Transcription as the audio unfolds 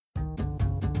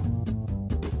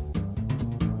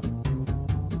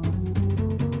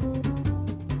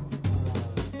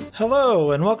Hello,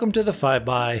 and welcome to the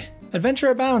 5x. Adventure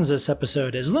abounds this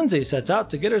episode as Lindsay sets out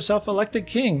to get herself elected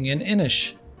king in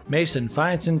Inish. Mason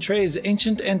finds and trades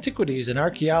ancient antiquities and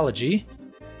archaeology.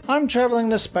 I'm traveling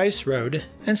the Spice Road,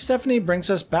 and Stephanie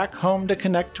brings us back home to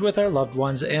connect with our loved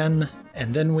ones and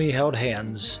then we held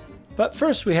hands. But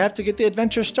first we have to get the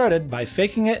adventure started by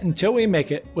faking it until we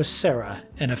make it with Sarah,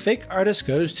 and a fake artist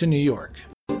goes to New York.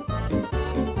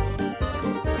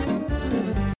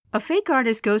 A Fake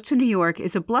Artist Goes to New York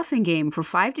is a bluffing game for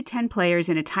 5 to 10 players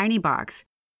in a tiny box,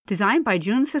 designed by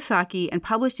Jun Sasaki and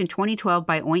published in 2012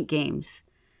 by Oink Games.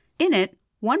 In it,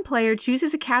 one player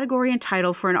chooses a category and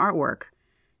title for an artwork,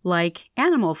 like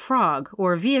animal, frog,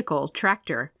 or vehicle,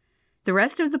 tractor. The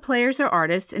rest of the players are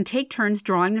artists and take turns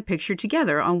drawing the picture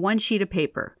together on one sheet of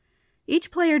paper.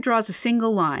 Each player draws a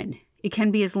single line. It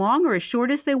can be as long or as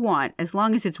short as they want, as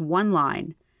long as it's one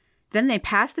line. Then they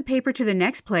pass the paper to the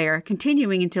next player,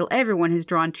 continuing until everyone has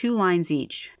drawn 2 lines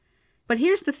each. But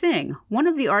here's the thing, one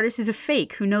of the artists is a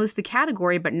fake who knows the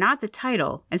category but not the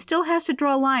title, and still has to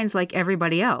draw lines like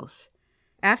everybody else.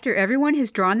 After everyone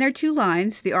has drawn their 2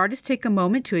 lines, the artists take a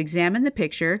moment to examine the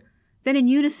picture, then in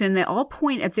unison they all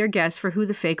point at their guess for who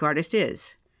the fake artist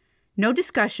is. No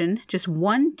discussion, just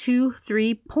 1, 2,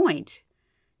 3, point.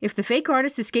 If the fake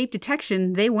artist escaped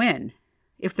detection, they win.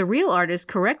 If the real artist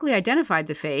correctly identified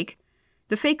the fake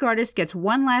artist gets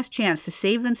one last chance to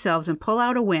save themselves and pull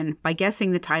out a win by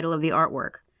guessing the title of the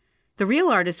artwork. The real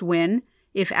artists win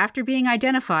if, after being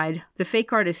identified, the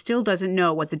fake artist still doesn't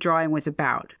know what the drawing was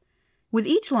about. With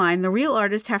each line, the real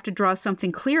artists have to draw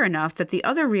something clear enough that the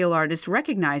other real artists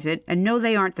recognize it and know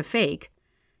they aren't the fake,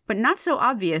 but not so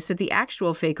obvious that the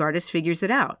actual fake artist figures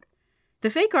it out. The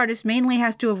fake artist mainly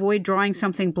has to avoid drawing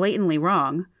something blatantly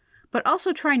wrong, but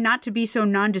also try not to be so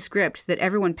nondescript that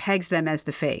everyone pegs them as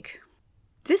the fake.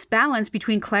 This balance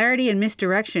between clarity and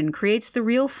misdirection creates the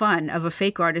real fun of A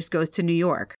Fake Artist Goes to New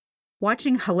York,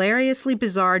 watching hilariously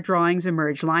bizarre drawings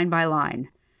emerge line by line.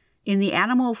 In the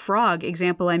animal frog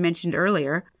example I mentioned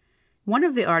earlier, one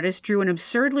of the artists drew an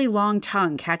absurdly long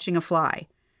tongue catching a fly.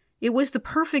 It was the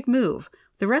perfect move.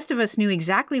 The rest of us knew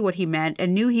exactly what he meant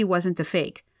and knew he wasn't the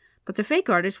fake, but the fake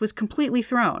artist was completely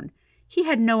thrown. He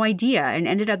had no idea and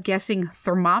ended up guessing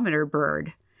thermometer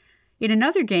bird. In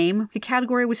another game, the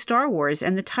category was Star Wars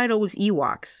and the title was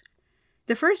Ewoks.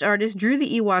 The first artist drew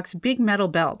the Ewoks' big metal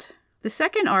belt. The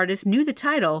second artist knew the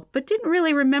title, but didn't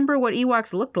really remember what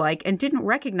Ewoks looked like and didn't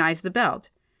recognize the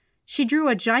belt. She drew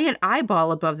a giant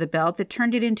eyeball above the belt that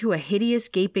turned it into a hideous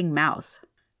gaping mouth.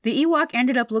 The Ewok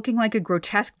ended up looking like a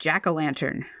grotesque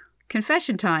jack-o'-lantern.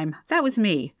 Confession time, that was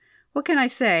me. What can I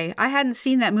say? I hadn't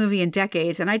seen that movie in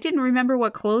decades and I didn't remember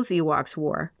what clothes Ewoks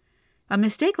wore. A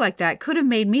mistake like that could have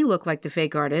made me look like the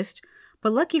fake artist,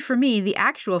 but lucky for me, the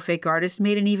actual fake artist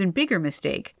made an even bigger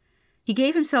mistake. He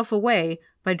gave himself away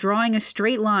by drawing a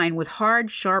straight line with hard,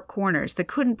 sharp corners that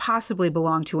couldn't possibly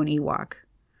belong to an Ewok.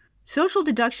 Social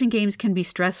deduction games can be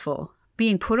stressful.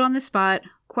 Being put on the spot,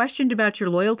 questioned about your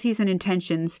loyalties and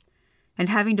intentions, and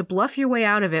having to bluff your way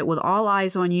out of it with all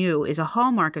eyes on you is a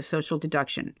hallmark of social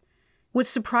deduction. What's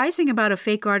surprising about A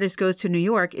Fake Artist Goes to New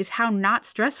York is how not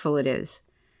stressful it is.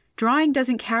 Drawing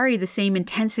doesn't carry the same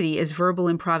intensity as verbal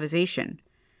improvisation.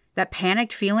 That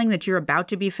panicked feeling that you're about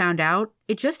to be found out,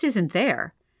 it just isn't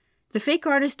there. The fake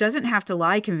artist doesn't have to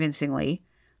lie convincingly.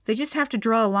 They just have to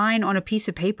draw a line on a piece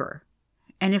of paper.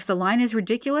 And if the line is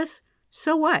ridiculous,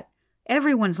 so what?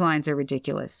 Everyone's lines are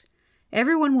ridiculous.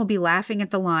 Everyone will be laughing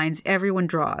at the lines everyone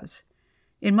draws.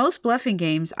 In most bluffing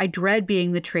games, I dread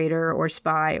being the traitor or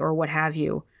spy or what have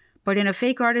you. But in A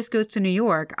Fake Artist Goes to New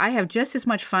York, I have just as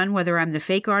much fun whether I'm the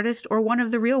fake artist or one of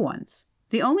the real ones.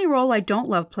 The only role I don't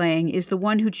love playing is the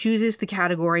one who chooses the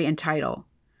category and title.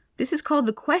 This is called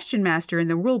the Question Master in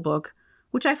the rulebook,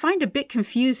 which I find a bit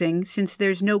confusing since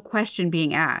there's no question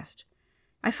being asked.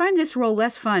 I find this role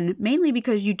less fun mainly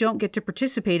because you don't get to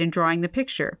participate in drawing the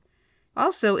picture.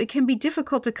 Also, it can be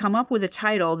difficult to come up with a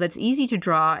title that's easy to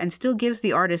draw and still gives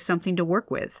the artist something to work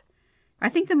with. I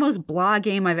think the most blah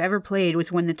game I've ever played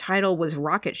was when the title was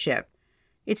Rocket Ship.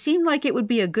 It seemed like it would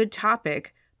be a good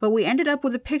topic, but we ended up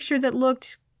with a picture that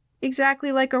looked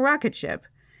exactly like a rocket ship.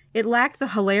 It lacked the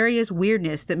hilarious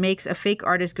weirdness that makes A Fake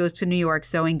Artist Goes to New York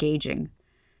so engaging.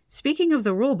 Speaking of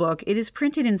the rulebook, it is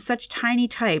printed in such tiny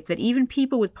type that even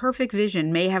people with perfect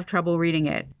vision may have trouble reading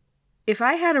it. If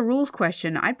I had a rules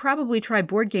question, I'd probably try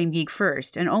Board Game Geek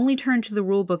first and only turn to the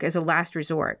rulebook as a last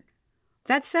resort.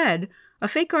 That said, A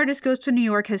Fake Artist Goes to New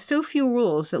York has so few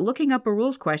rules that looking up a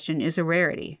rules question is a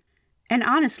rarity. And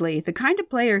honestly, the kind of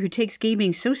player who takes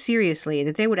gaming so seriously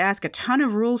that they would ask a ton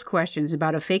of rules questions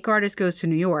about A Fake Artist Goes to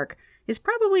New York is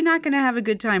probably not going to have a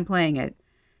good time playing it.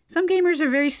 Some gamers are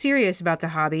very serious about the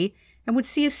hobby and would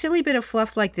see a silly bit of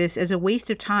fluff like this as a waste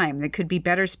of time that could be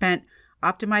better spent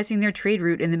optimizing their trade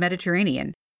route in the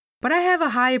Mediterranean. But I have a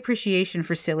high appreciation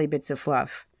for silly bits of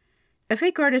fluff. A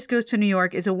Fake Artist Goes to New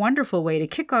York is a wonderful way to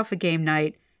kick off a game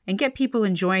night and get people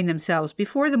enjoying themselves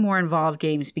before the more involved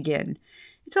games begin.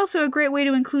 It's also a great way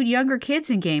to include younger kids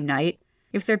in game night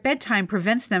if their bedtime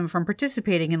prevents them from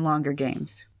participating in longer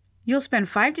games. You'll spend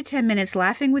 5 to 10 minutes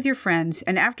laughing with your friends,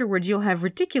 and afterwards you'll have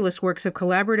ridiculous works of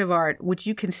collaborative art which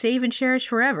you can save and cherish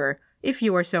forever, if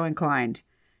you are so inclined.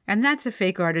 And that's A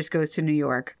Fake Artist Goes to New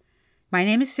York. My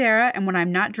name is Sarah, and when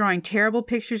I'm not drawing terrible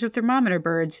pictures of thermometer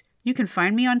birds, you can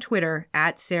find me on Twitter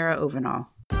 @SarahOvenall.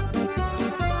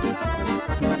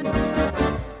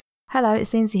 Hello,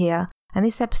 it's Lindsay here, and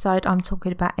this episode I'm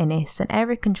talking about Ennis, an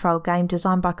area control game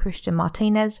designed by Christian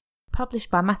Martinez,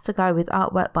 published by Matago with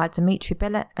artwork by Dimitri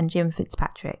Belek and Jim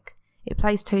Fitzpatrick. It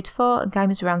plays 2 to 4 and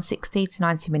games around 60 to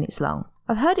 90 minutes long.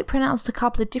 I've heard it pronounced a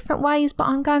couple of different ways, but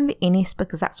I'm going with Ennis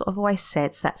because that's what I've always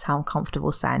said, so that's how I'm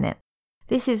comfortable saying it.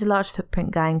 This is a large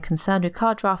footprint game concerned with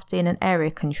card drafting and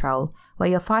area control, where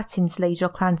you're fighting to lead your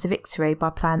clan to victory by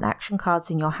playing action cards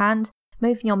in your hand,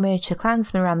 moving your miniature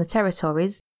clansmen around the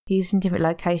territories, using different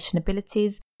location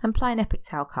abilities, and playing epic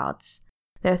tale cards.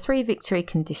 There are 3 victory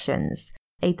conditions: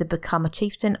 either become a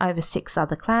chieftain over 6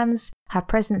 other clans, have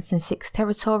presence in 6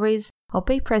 territories, or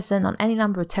be present on any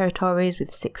number of territories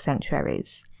with 6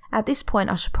 sanctuaries. At this point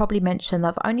I should probably mention that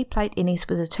I've only played Ennis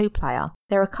with a 2-player.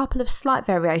 There are a couple of slight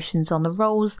variations on the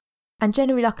rules, and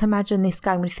generally I can imagine this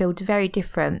game would feel very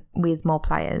different with more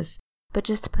players. But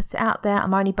just to put it out there,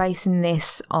 I'm only basing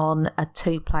this on a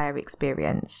 2-player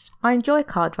experience. I enjoy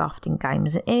card drafting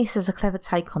games, and Ennis has a clever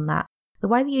take on that. The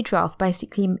way that you draft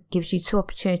basically gives you 2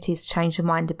 opportunities to change your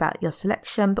mind about your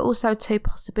selection, but also 2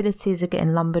 possibilities of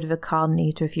getting lumbered with a card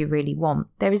neither of you really want.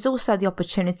 There is also the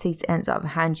opportunity to end up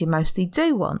with a hand you mostly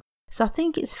do want, so I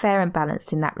think it's fair and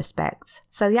balanced in that respect.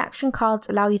 So the action cards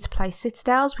allow you to place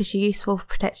citadels, which are useful for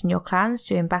protecting your clans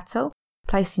during battle,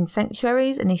 placing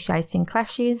sanctuaries, initiating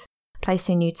clashes,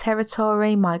 placing new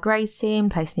territory, migrating,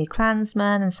 placing new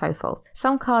clansmen, and so forth.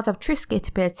 Some cards have Triscuit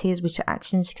abilities, which are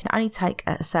actions you can only take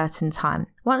at a certain time.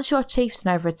 Once you're a chieftain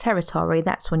over a territory,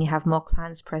 that's when you have more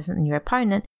clans present than your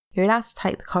opponent. You're allowed to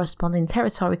take the corresponding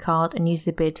territory card and use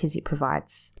the abilities it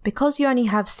provides. Because you only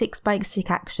have 6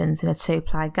 basic actions in a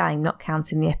 2-player game, not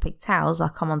counting the epic tales, I'll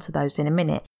come on to those in a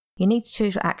minute, you need to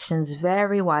choose your actions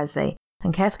very wisely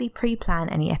and carefully pre-plan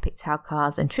any epic tale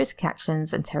cards and Triscuit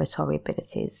actions and territory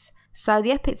abilities. So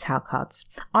the epic tale cards,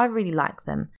 I really like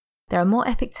them. There are more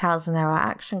epic tales than there are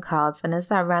action cards, and as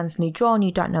they're randomly drawn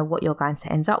you don't know what you're going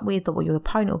to end up with or what your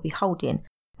opponent will be holding.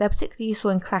 They're particularly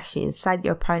useful in clashes. Say that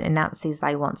your opponent announces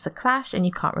they want to clash and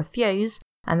you can't refuse,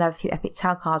 and they have a few epic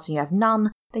tale cards and you have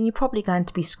none, then you're probably going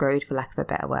to be screwed, for lack of a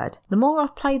better word. The more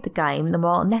I've played the game, the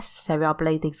more necessary I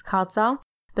believe these cards are,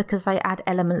 because they add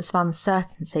elements of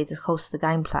uncertainty to the course of the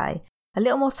gameplay, a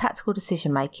little more tactical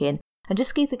decision making, and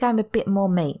just give the game a bit more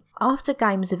meat. After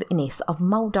games of Ennis, I've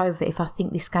mulled over if I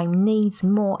think this game needs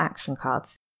more action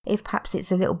cards, if perhaps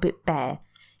it's a little bit bare.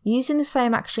 Using the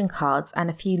same action cards and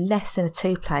a few less in a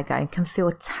 2-player game can feel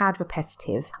a tad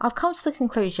repetitive. I've come to the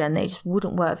conclusion that it just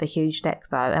wouldn't work with a huge deck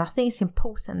though, and I think it's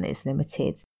important that it's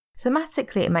limited.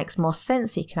 Thematically it makes more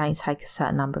sense that you can only take a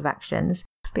certain number of actions,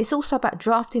 but it's also about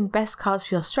drafting the best cards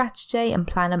for your strategy and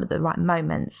playing them at the right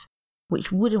moments,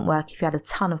 which wouldn't work if you had a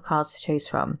ton of cards to choose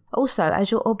from. Also,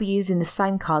 as you'll all be using the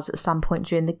same cards at some point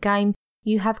during the game,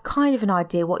 you have kind of an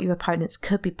idea what your opponents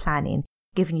could be planning,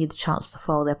 giving you the chance to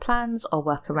follow their plans or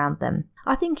work around them.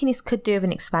 I think Ennis could do with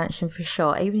an expansion for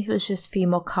sure, even if it was just a few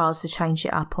more cards to change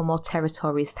it up or more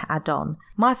territories to add on.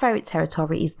 My favourite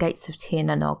territory is Gates of Tir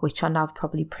na Nog, which I know I've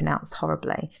probably pronounced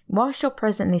horribly. Whilst you're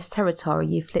present in this territory,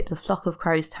 you flip the Flock of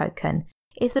Crows token.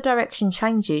 If the direction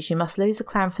changes, you must lose a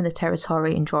clan from the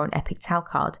territory and draw an epic tale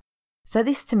card. So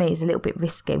this to me is a little bit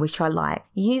risky, which I like.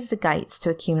 You use the gates to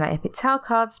accumulate epic tale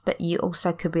cards, but you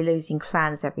also could be losing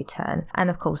clans every turn, and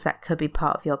of course that could be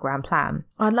part of your grand plan.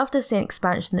 I'd love to see an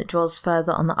expansion that draws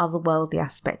further on the otherworldly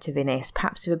aspect of Ennis,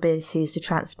 perhaps with abilities to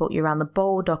transport you around the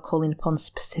board or calling upon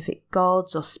specific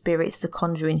gods or spirits to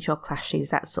conjure into your clashes,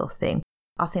 that sort of thing.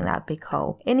 I think that would be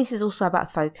cool. Ennis is also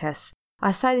about focus.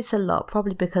 I say this a lot,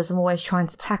 probably because I'm always trying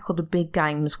to tackle the big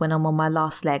games when I'm on my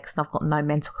last legs and I've got no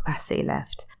mental capacity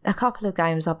left. A couple of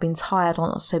games I've been tired or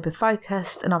not super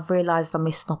focused, and I've realised I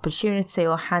missed an opportunity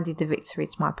or handed the victory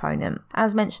to my opponent.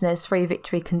 As mentioned, there's 3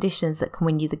 victory conditions that can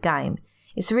win you the game.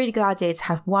 It's a really good idea to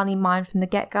have one in mind from the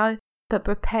get-go, but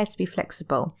prepare to be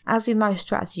flexible. As with most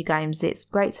strategy games, it's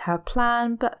great to have a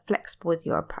plan, but flexible with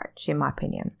your approach, in my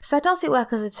opinion. So does it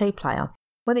work as a 2-player?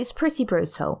 Well, it's pretty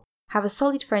brutal. Have a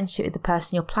solid friendship with the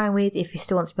person you're playing with if you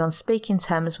still want to be on speaking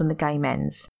terms when the game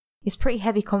ends. It's pretty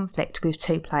heavy conflict with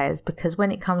 2 players because when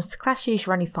it comes to clashes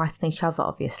you're only fighting each other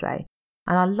obviously.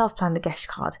 And I love playing the Gesh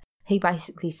card. He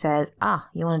basically says,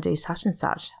 you want to do such and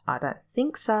such? I don't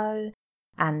think so.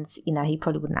 And, he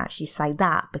probably wouldn't actually say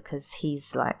that because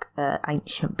he's like an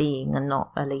ancient being and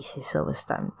not Alicia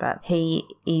Silverstone. But he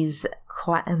is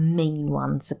quite a mean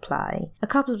one to play. A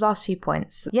couple of last few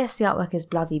points. Yes, the artwork is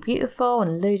bloody beautiful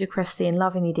and ludicrously and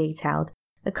lovingly detailed.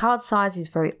 The card size is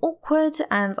very awkward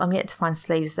and I'm yet to find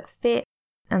sleeves that fit.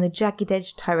 And the jagged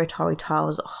edged territory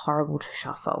tiles are horrible to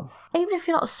shuffle. Even if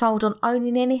you're not sold on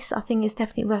owning Innis, I think it's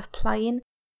definitely worth playing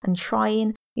and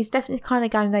trying. It's definitely the kind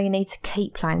of game that you need to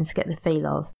keep playing to get the feel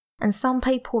of. And some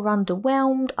people were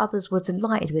underwhelmed, others were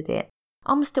delighted with it.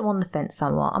 I'm still on the fence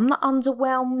somewhat. I'm not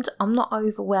underwhelmed, I'm not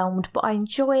overwhelmed, but I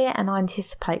enjoy it and I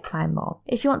anticipate playing more.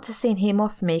 If you want to see and hear more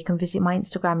from me, you can visit my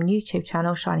Instagram and YouTube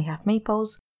channel, Shiny Happy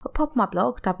Meeples, or pop my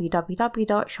blog,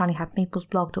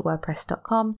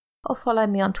 www.shinyhappymeeplesblog.wordpress.com, or follow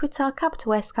me on Twitter,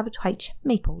 capital S, capital H,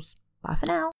 Meeples. Bye for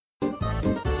now.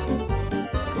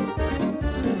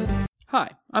 Hi,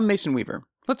 I'm Mason Weaver.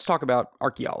 Let's talk about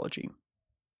archaeology.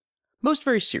 Most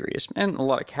very serious, and a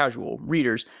lot of casual,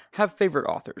 readers have favorite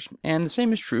authors, and the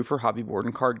same is true for hobby board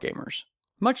and card gamers.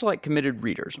 Much like committed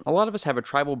readers, a lot of us have a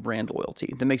tribal brand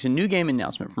loyalty that makes a new game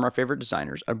announcement from our favorite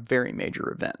designers a very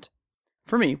major event.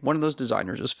 For me, one of those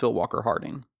designers is Phil Walker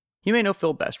Harding. You may know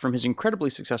Phil best from his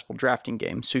incredibly successful drafting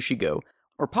game, Sushi Go,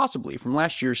 or possibly from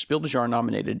last year's Spiel des Jahres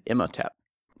nominated Imhotep.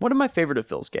 One of my favorite of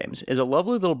Phil's games is a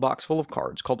lovely little box full of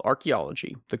cards called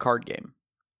Archaeology, the card game.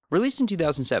 Released in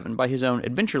 2007 by his own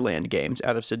Adventureland Games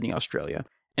out of Sydney, Australia,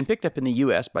 and picked up in the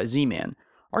US by Z-Man,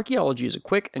 Archaeology is a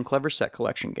quick and clever set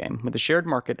collection game with a shared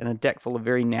market and a deck full of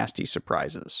very nasty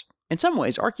surprises. In some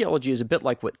ways, Archaeology is a bit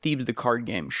like what Thebes the card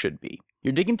game should be.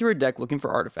 You're digging through a deck looking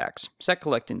for artifacts, set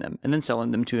collecting them, and then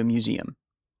selling them to a museum.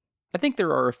 I think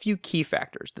there are a few key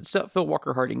factors that set Phil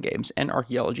Walker Harding games, and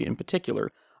Archaeology in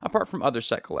particular, apart from other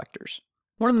set collectors.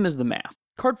 One of them is the math.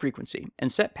 Card frequency, and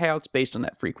set payouts based on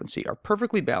that frequency are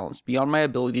perfectly balanced beyond my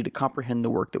ability to comprehend the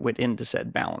work that went into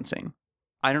said balancing.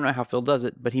 I don't know how Phil does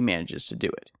it, but he manages to do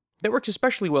it. That works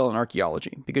especially well in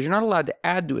Archaeology, because you're not allowed to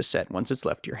add to a set once it's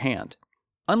left your hand.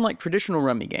 Unlike traditional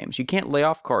rummy games, you can't lay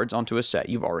off cards onto a set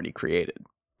you've already created.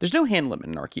 There's no hand limit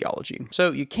in Archaeology,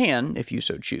 so you can, if you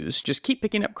so choose, just keep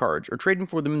picking up cards or trading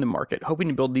for them in the market, hoping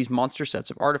to build these monster sets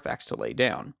of artifacts to lay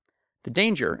down. The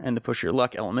danger, and the push your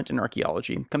luck element in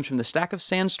Archaeology, comes from the stack of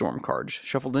Sandstorm cards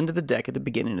shuffled into the deck at the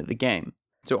beginning of the game.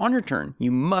 So on your turn, you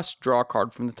must draw a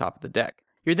card from the top of the deck.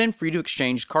 You're then free to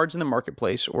exchange cards in the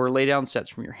marketplace or lay down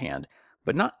sets from your hand,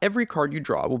 but not every card you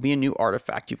draw will be a new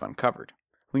artifact you've uncovered.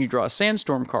 When you draw a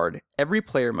Sandstorm card, every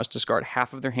player must discard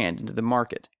half of their hand into the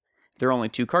market. If there are only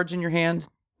 2 cards in your hand,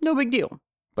 no big deal.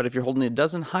 But if you're holding a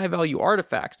dozen high-value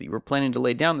artifacts that you were planning to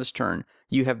lay down this turn,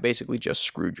 you have basically just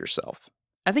screwed yourself.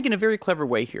 I think in a very clever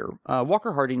way here,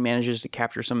 Walker Harding manages to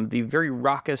capture some of the very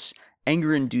raucous,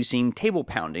 anger-inducing table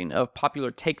pounding of popular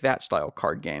Take-That style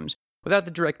card games without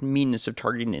the direct meanness of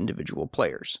targeting individual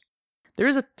players. There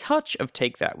is a touch of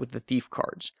Take-That with the Thief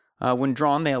cards. When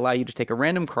drawn, they allow you to take a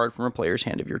random card from a player's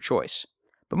hand of your choice.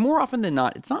 But more often than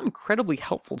not, it's not incredibly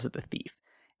helpful to the Thief,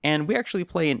 and we actually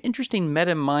play an interesting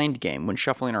meta-mind game when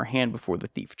shuffling our hand before the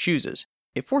Thief chooses.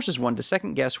 It forces one to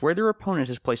second-guess where their opponent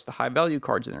has placed the high-value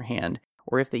cards in their hand,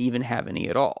 or if they even have any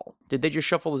at all. Did they just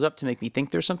shuffle those up to make me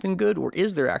think there's something good, or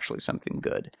is there actually something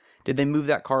good? Did they move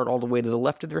that card all the way to the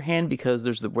left of their hand because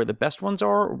there's where the best ones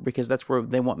are, or because that's where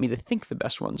they want me to think the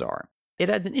best ones are? It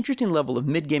adds an interesting level of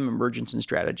mid-game emergence and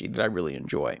strategy that I really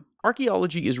enjoy.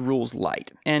 Archaeology is rules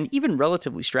light, and even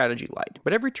relatively strategy light,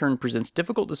 but every turn presents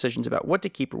difficult decisions about what to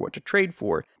keep or what to trade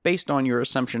for, based on your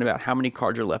assumption about how many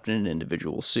cards are left in an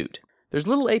individual suit. There's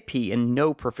little AP and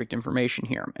no perfect information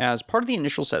here, as part of the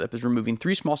initial setup is removing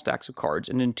 3 small stacks of cards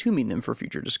and entombing them for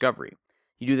future discovery.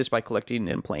 You do this by collecting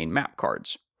and playing map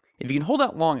cards. If you can hold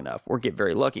out long enough, or get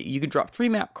very lucky, you can drop 3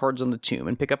 map cards on the tomb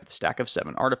and pick up the stack of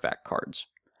 7 artifact cards.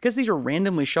 Because these are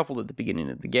randomly shuffled at the beginning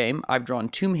of the game, I've drawn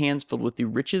tomb hands filled with the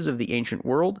riches of the ancient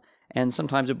world, and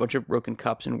sometimes a bunch of broken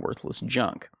cups and worthless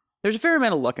junk. There's a fair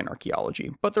amount of luck in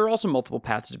Archaeology, but there are also multiple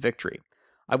paths to victory.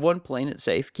 I've won playing it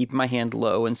safe, keeping my hand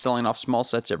low and selling off small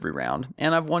sets every round,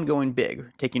 and I've won going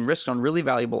big, taking risks on really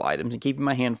valuable items and keeping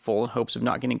my hand full in hopes of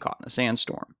not getting caught in a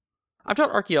sandstorm. I've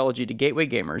taught Archaeology to gateway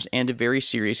gamers and to very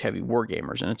serious heavy war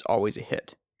gamers, and it's always a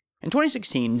hit. In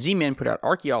 2016, Z-Man put out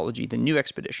Archaeology: The New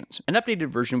Expeditions, an updated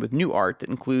version with new art that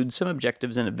includes some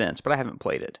objectives and events, but I haven't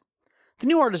played it. The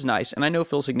new art is nice, and I know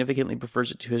Phil significantly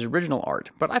prefers it to his original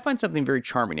art, but I find something very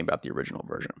charming about the original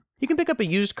version. You can pick up a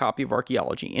used copy of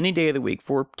Archaeology any day of the week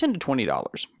for $10 to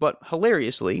 $20, but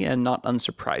hilariously, and not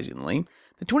unsurprisingly,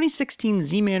 the 2016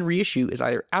 Z-Man reissue is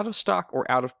either out of stock or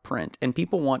out of print, and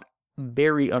people want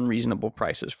very unreasonable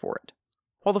prices for it.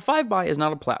 While the 5x is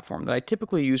not a platform that I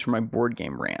typically use for my board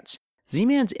game rants,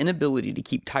 Z-Man's inability to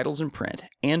keep titles in print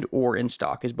and or in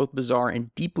stock is both bizarre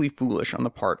and deeply foolish on the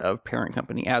part of parent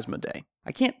company Asmodee.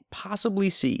 I can't possibly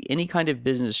see any kind of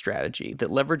business strategy that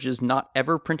leverages not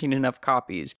ever printing enough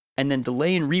copies and then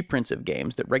delaying reprints of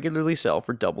games that regularly sell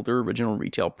for double their original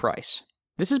retail price.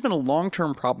 This has been a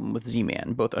long-term problem with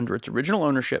Z-Man, both under its original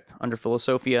ownership, under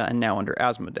Philosophia, and now under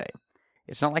Asmodee.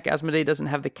 It's not like Asmodee doesn't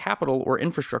have the capital or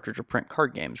infrastructure to print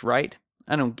card games, right?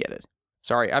 I don't get it.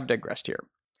 Sorry, I've digressed here.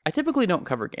 I typically don't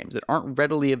cover games that aren't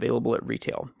readily available at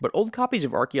retail, but old copies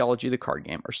of Archaeology the card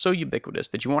game are so ubiquitous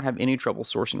that you won't have any trouble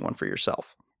sourcing one for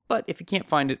yourself. But if you can't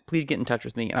find it, please get in touch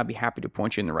with me and I'll be happy to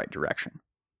point you in the right direction.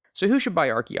 So who should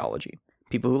buy Archaeology?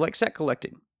 People who like set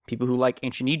collecting, people who like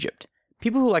ancient Egypt,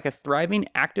 people who like a thriving,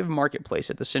 active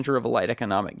marketplace at the center of a light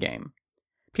economic game,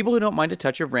 people who don't mind a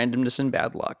touch of randomness and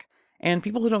bad luck, and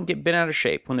people who don't get bent out of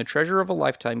shape when the treasure of a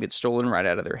lifetime gets stolen right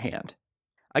out of their hand.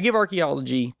 I give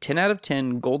Archaeology 10 out of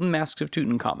 10 golden masks of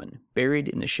Tutankhamun, buried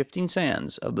in the shifting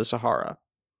sands of the Sahara.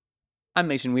 I'm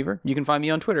Mason Weaver. You can find me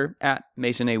on Twitter at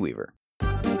Mason A. Weaver.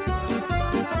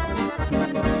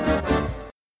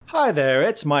 Hi there,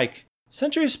 it's Mike.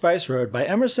 Century Spice Road by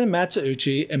Emerson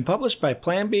Matsauchi and published by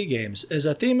Plan B Games is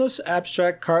a themeless,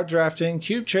 abstract card drafting,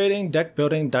 cube trading, deck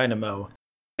building dynamo.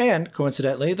 And,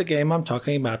 coincidentally, the game I'm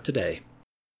talking about today.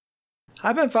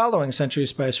 I've been following Century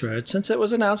Spice Road since it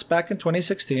was announced back in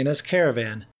 2016 as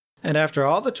Caravan, and after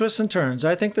all the twists and turns,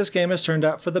 I think this game has turned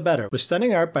out for the better, with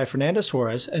stunning art by Fernando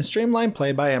Suarez and streamlined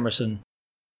play by Emerson.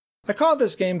 I call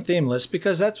this game themeless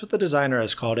because that's what the designer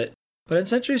has called it, but in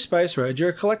Century Spice Road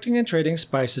you're collecting and trading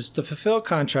spices to fulfill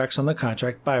contracts on the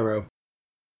contract biro.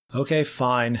 Okay,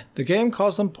 fine, the game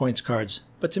calls them points cards,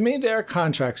 but to me they are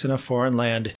contracts in a foreign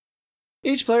land.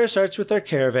 Each player starts with their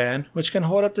caravan, which can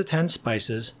hold up to 10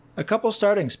 spices, a couple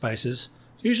starting spices,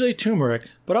 usually turmeric,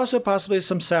 but also possibly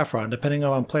some saffron depending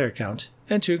on player count,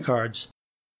 and 2 cards.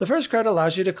 The first card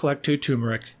allows you to collect 2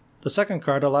 turmeric. The second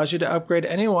card allows you to upgrade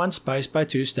any 1 spice by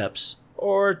 2 steps,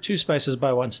 or 2 spices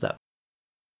by 1 step.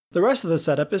 The rest of the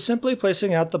setup is simply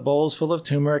placing out the bowls full of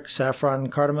turmeric, saffron,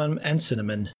 cardamom, and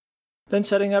cinnamon. Then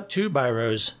setting up 2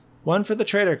 biros, one for the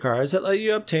trader cards that let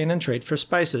you obtain and trade for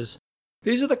spices.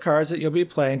 These are the cards that you'll be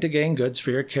playing to gain goods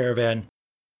for your caravan.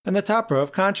 And the top row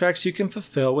of contracts you can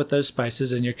fulfill with those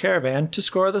spices in your caravan to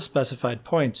score the specified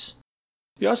points.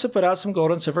 You also put out some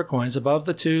gold and silver coins above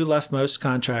the 2 leftmost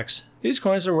contracts. These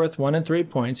coins are worth 1 and 3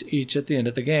 points each at the end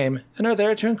of the game, and are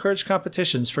there to encourage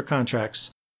competitions for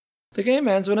contracts. The game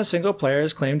ends when a single player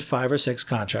has claimed 5 or 6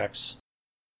 contracts.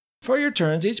 For your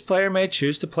turns, each player may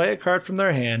choose to play a card from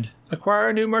their hand, acquire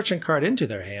a new merchant card into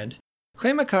their hand,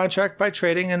 claim a contract by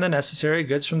trading in the necessary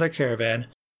goods from their caravan,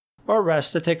 or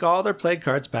rest to take all their played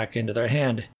cards back into their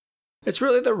hand. It's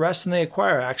really the rest and the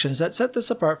acquire actions that set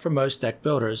this apart from most deck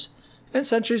builders. In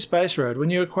Century Spice Road, when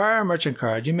you acquire a merchant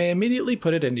card, you may immediately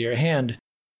put it into your hand.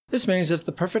 This means if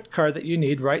the perfect card that you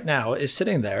need right now is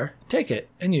sitting there, take it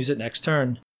and use it next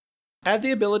turn. Add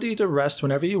the ability to rest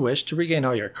whenever you wish to regain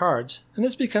all your cards, and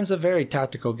this becomes a very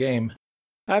tactical game.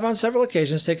 I have on several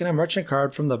occasions taken a merchant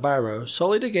card from the biro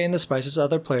solely to gain the spices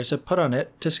other players have put on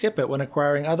it to skip it when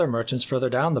acquiring other merchants further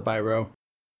down the biro.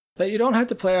 That you don't have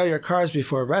to play all your cards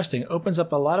before resting opens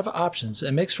up a lot of options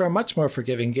and makes for a much more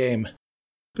forgiving game.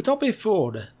 But don't be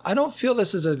fooled, I don't feel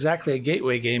this is exactly a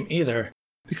gateway game either,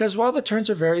 because while the turns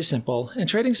are very simple and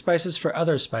trading spices for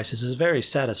other spices is very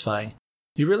satisfying,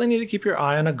 you really need to keep your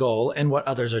eye on a goal and what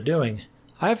others are doing.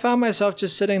 I have found myself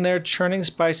just sitting there churning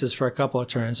spices for a couple of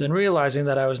turns and realizing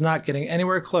that I was not getting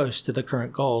anywhere close to the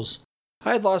current goals.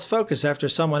 I had lost focus after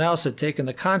someone else had taken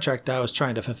the contract I was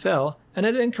trying to fulfill, and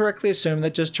had incorrectly assumed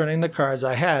that just turning the cards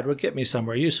I had would get me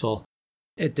somewhere useful.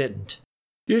 It didn't.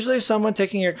 Usually someone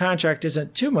taking your contract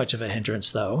isn't too much of a hindrance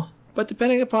though, but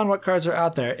depending upon what cards are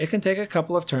out there, it can take a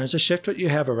couple of turns to shift what you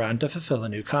have around to fulfill a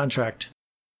new contract.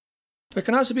 There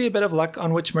can also be a bit of luck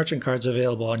on which merchant cards are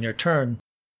available on your turn.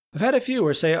 I've had a few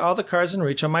where say all the cards in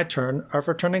reach on my turn are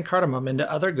for turning cardamom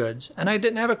into other goods, and I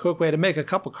didn't have a quick way to make a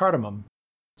couple cardamom.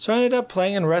 So I ended up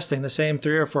playing and resting the same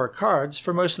 3 or 4 cards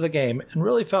for most of the game and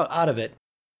really felt out of it.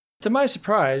 To my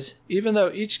surprise, even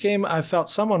though each game I felt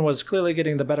someone was clearly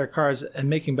getting the better cards and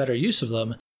making better use of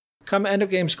them, come end of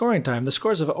game scoring time the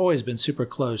scores have always been super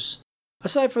close,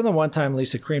 aside from the one time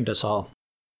Lisa creamed us all.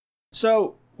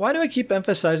 So, why do I keep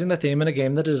emphasizing the theme in a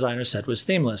game the designer said was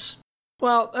themeless?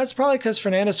 Well, that's probably because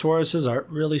Fernando Suarez's art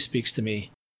really speaks to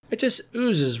me. It just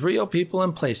oozes real people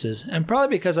and places, and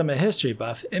probably because I'm a history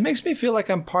buff, it makes me feel like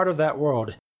I'm part of that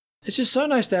world. It's just so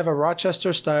nice to have a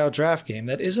Rochester-style draft game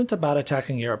that isn't about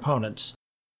attacking your opponents.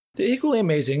 The equally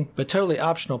amazing, but totally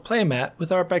optional playmat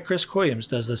with art by Chris Williams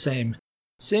does the same.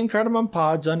 Seeing cardamom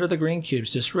pods under the green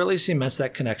cubes just really cements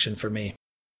that connection for me.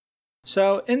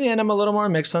 So, in the end, I'm a little more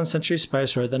mixed on Century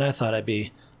Spice Road than I thought I'd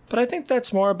be, but I think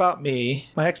that's more about me,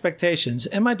 my expectations,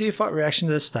 and my default reaction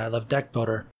to this style of deck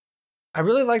builder. I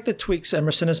really like the tweaks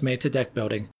Emerson has made to deck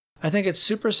building. I think it's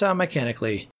super sound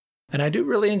mechanically, and I do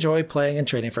really enjoy playing and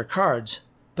trading for cards,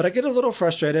 but I get a little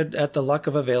frustrated at the luck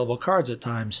of available cards at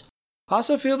times. I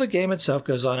also feel the game itself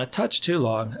goes on a touch too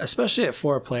long, especially at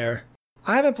 4-player.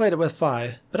 I haven't played it with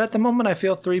 5, but at the moment I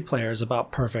feel 3-player is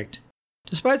about perfect.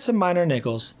 Despite some minor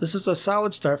niggles, this is a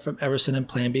solid start from Everson and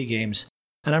Plan B games,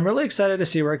 and I'm really excited to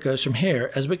see where it goes from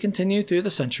here as we continue through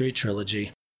the Century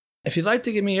trilogy. If you'd like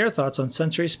to give me your thoughts on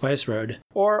Century Spice Road,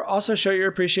 or also show your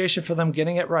appreciation for them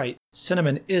getting it right,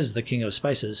 cinnamon is the king of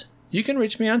spices, you can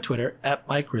reach me on Twitter at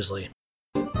Mike Grizzly.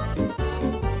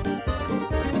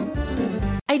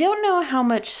 I don't know how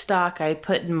much stock I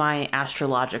put in my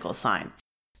astrological sign,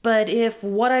 but if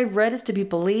what I've read is to be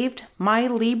believed, my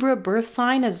Libra birth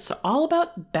sign is all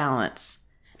about balance.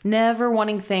 Never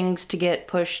wanting things to get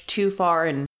pushed too far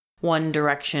in one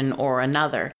direction or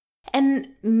another. And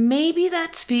maybe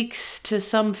that speaks to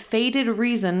some faded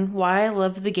reason why I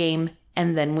love the game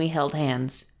And Then We Held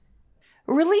Hands.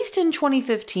 Released in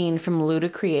 2015 from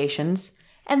Luda Creations,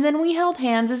 And Then We Held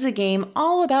Hands is a game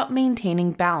all about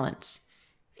maintaining balance.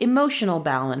 Emotional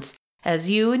balance, as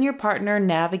you and your partner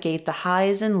navigate the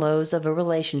highs and lows of a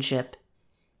relationship.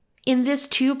 In this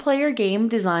 2-player game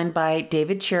designed by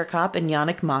David Cherkop and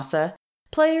Yannick Massa,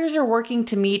 players are working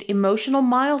to meet emotional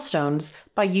milestones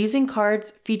by using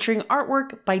cards featuring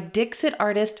artwork by Dixit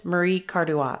artist Marie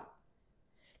Cardouat.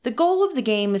 The goal of the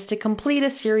game is to complete a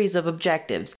series of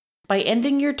objectives by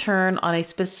ending your turn on a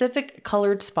specific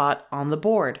colored spot on the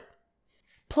board.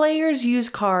 Players use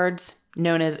cards,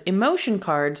 known as emotion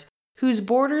cards, whose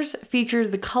borders feature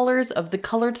the colors of the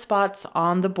colored spots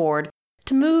on the board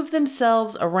to move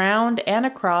themselves around and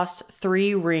across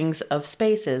 3 rings of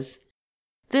spaces.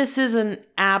 This is an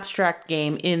abstract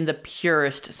game in the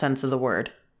purest sense of the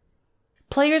word.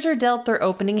 Players are dealt their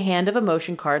opening hand of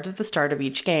emotion cards at the start of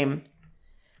each game.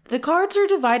 The cards are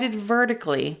divided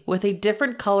vertically with a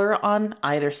different color on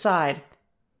either side.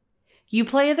 You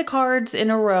play the cards in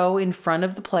a row in front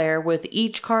of the player with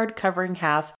each card covering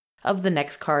half of the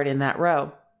next card in that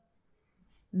row.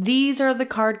 These are the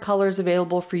card colors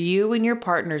available for you and your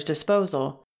partner's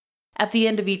disposal. At the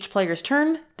end of each player's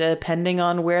turn, depending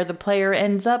on where the player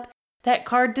ends up, that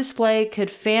card display could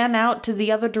fan out to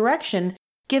the other direction,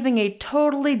 giving a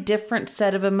totally different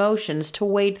set of emotions to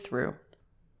wade through.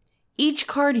 Each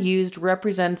card used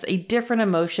represents a different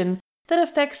emotion that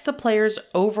affects the player's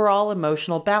overall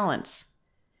emotional balance.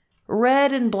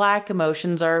 Red and black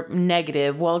emotions are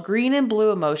negative, while green and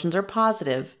blue emotions are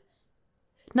positive.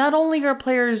 Not only are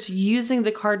players using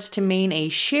the cards to maintain a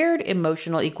shared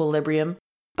emotional equilibrium,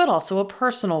 but also a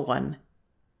personal one.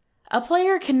 A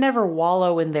player can never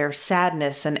wallow in their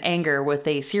sadness and anger with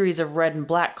a series of red and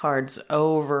black cards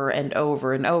over and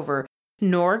over and over,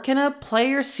 nor can a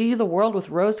player see the world with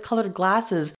rose-colored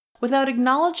glasses without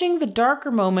acknowledging the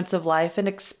darker moments of life and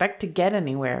expect to get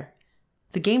anywhere.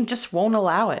 The game just won't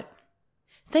allow it.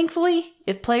 Thankfully,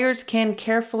 if players can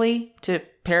carefully, to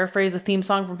paraphrase the theme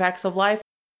song from Facts of Life,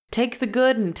 take the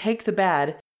good and take the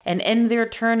bad, and end their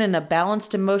turn in a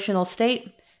balanced emotional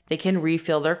state, they can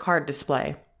refill their card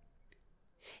display.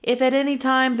 If at any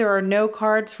time there are no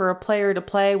cards for a player to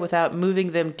play without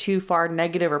moving them too far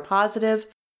negative or positive,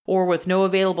 or with no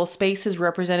available spaces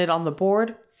represented on the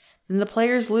board, then the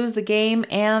players lose the game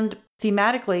and,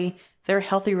 thematically, their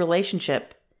healthy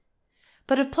relationship.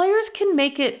 But if players can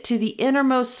make it to the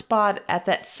innermost spot at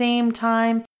that same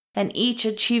time, and each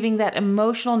achieving that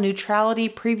emotional neutrality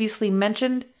previously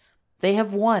mentioned, they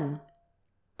have won.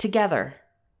 Together.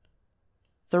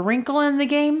 The wrinkle in the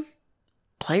game?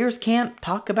 Players can't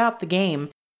talk about the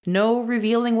game. No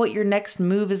revealing what your next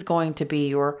move is going to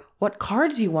be or what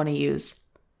cards you want to use.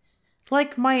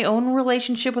 Like my own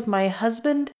relationship with my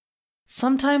husband,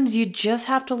 sometimes you just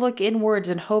have to look inwards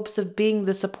in hopes of being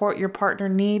the support your partner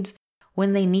needs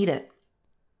when they need it.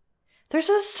 There's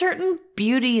a certain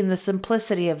beauty in the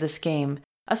simplicity of this game,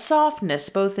 a softness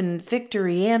both in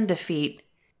victory and defeat.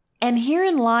 And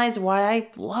herein lies why I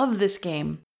love this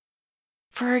game.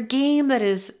 For a game that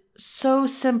is so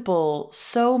simple,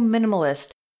 so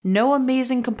minimalist, no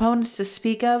amazing components to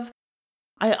speak of,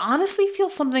 I honestly feel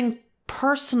something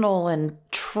personal and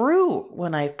true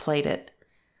when I've played it.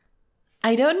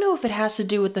 I don't know if it has to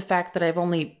do with the fact that I've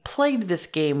only played this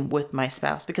game with my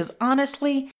spouse, because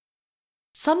honestly,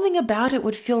 something about it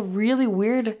would feel really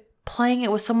weird playing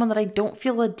it with someone that I don't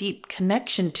feel a deep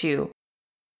connection to.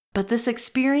 But this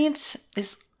experience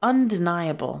is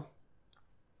undeniable.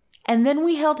 And then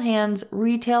we held hands,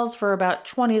 retails for about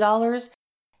 $20,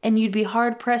 and you'd be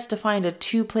hard-pressed to find a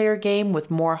 2-player game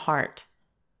with more heart.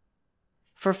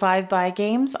 For 5 by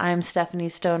Games, I'm Stephanie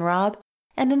Stone Robb,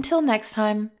 and until next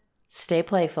time, stay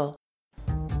playful.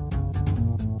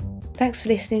 Thanks for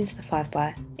listening to the 5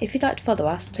 by. If you'd like to follow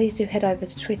us, please do head over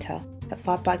to Twitter at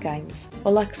 5 by Games,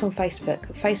 or like us on Facebook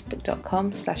at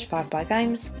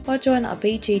facebook.com/5bygames, or join our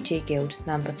BGG Guild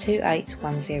number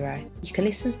 2810. You can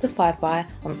listen to the 5 by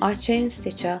on iTunes,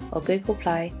 Stitcher, or Google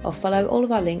Play, or follow all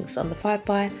of our links on the 5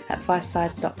 by at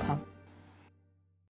fireside.com.